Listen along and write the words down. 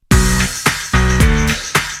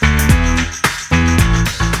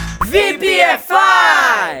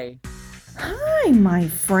Hi, my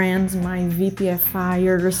friends, my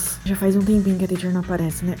VPFIers. Já faz um tempinho que a teacher não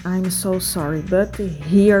aparece, né? I'm so sorry, but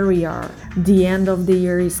here we are. The end of the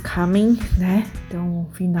year is coming, né? Então,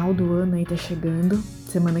 o final do ano aí tá chegando.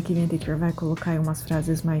 Semana que vem a teacher vai colocar aí umas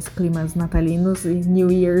frases mais climas natalinos e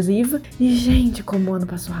New Year's Eve. E, gente, como o ano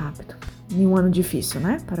passou rápido. E um ano difícil,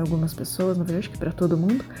 né? Para algumas pessoas, na verdade, que para todo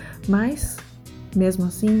mundo. Mas, mesmo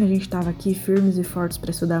assim, a gente tava aqui firmes e fortes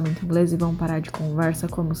para estudar muito inglês e vamos parar de conversa,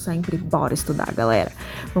 como sempre. Bora estudar, galera.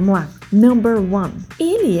 Vamos lá. Number 1.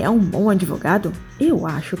 Ele é um bom advogado? Eu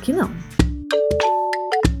acho que não.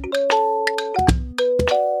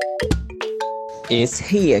 Is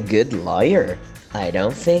he a good lawyer? I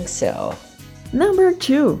don't think so. Number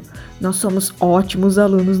 2. Nós somos ótimos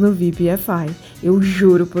alunos no VPFI. Eu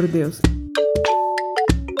juro por Deus.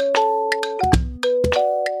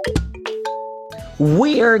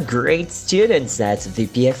 We are great students at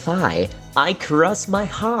VPFI. I cross my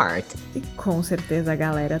heart. E com certeza a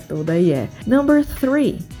galera toda aí é. Number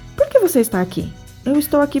 3. Por que você está aqui? Eu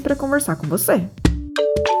estou aqui para conversar com você.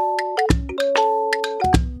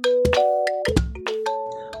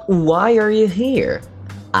 Why are you here?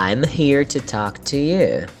 I'm here to talk to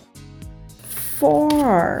you.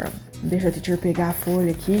 4. Deixa a teacher pegar a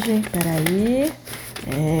folha aqui, gente. Peraí.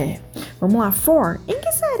 Vamos lá. 4. Em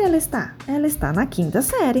que série ela está? Ela está na 5ª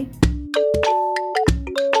série.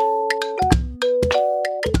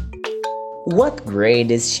 What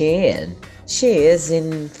grade is she in? She is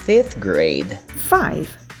in 5th grade. 5.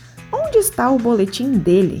 Onde está o boletim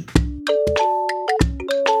dele?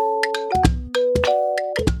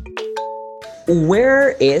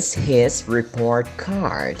 Where is his report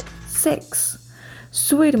card? 6.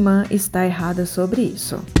 Sua irmã está errada sobre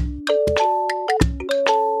isso.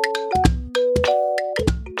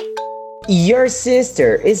 Your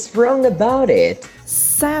sister is wrong about it.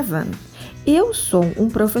 7. Eu sou um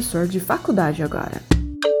professor de faculdade agora.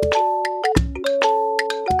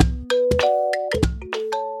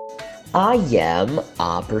 I am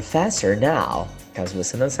a professor now. Caso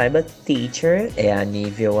você não saiba, teacher é a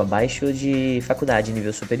nível abaixo de faculdade,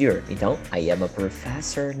 nível superior. Então, I am a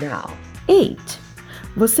professor now. 8.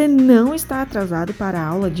 Você não está atrasado para a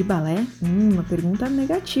aula de balé? Uma pergunta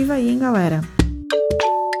negativa aí, hein, galera?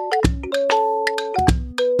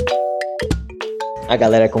 A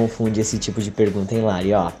galera confunde esse tipo de pergunta, hein,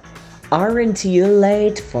 Lari, ó. Aren't you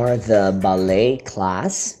late for the ballet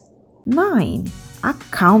class? 9.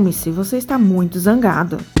 Acalme-se, você está muito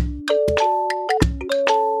zangado.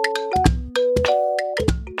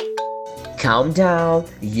 Calm down,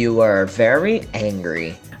 you are very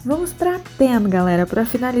angry. Vamos para 10, galera, para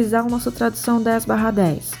finalizar o nosso tradução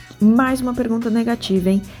 10/10. Mais uma pergunta negativa,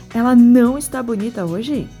 hein? Ela não está bonita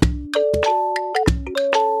hoje?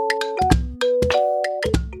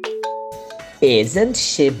 Isn't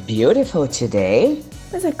she beautiful today?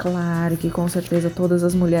 Mas é claro que com certeza todas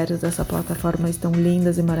as mulheres dessa plataforma estão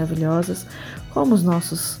lindas e maravilhosas, como os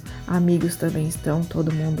nossos amigos também estão,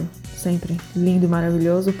 todo mundo sempre lindo e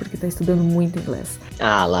maravilhoso porque tá estudando muito inglês.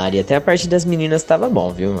 Ah, Lari, até a parte das meninas tava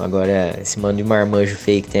bom, viu? Agora, esse mano de marmanjo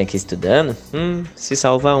feio que tem aqui estudando, se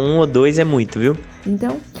salvar 1 ou 2 é muito, viu?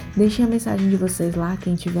 Então, deixem a mensagem de vocês lá,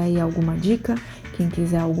 quem tiver aí alguma dica, quem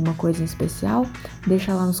quiser alguma coisa em especial,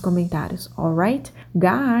 deixa lá nos comentários, alright?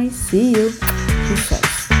 Guys, see you!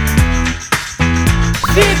 Sucesso!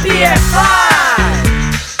 VPFI!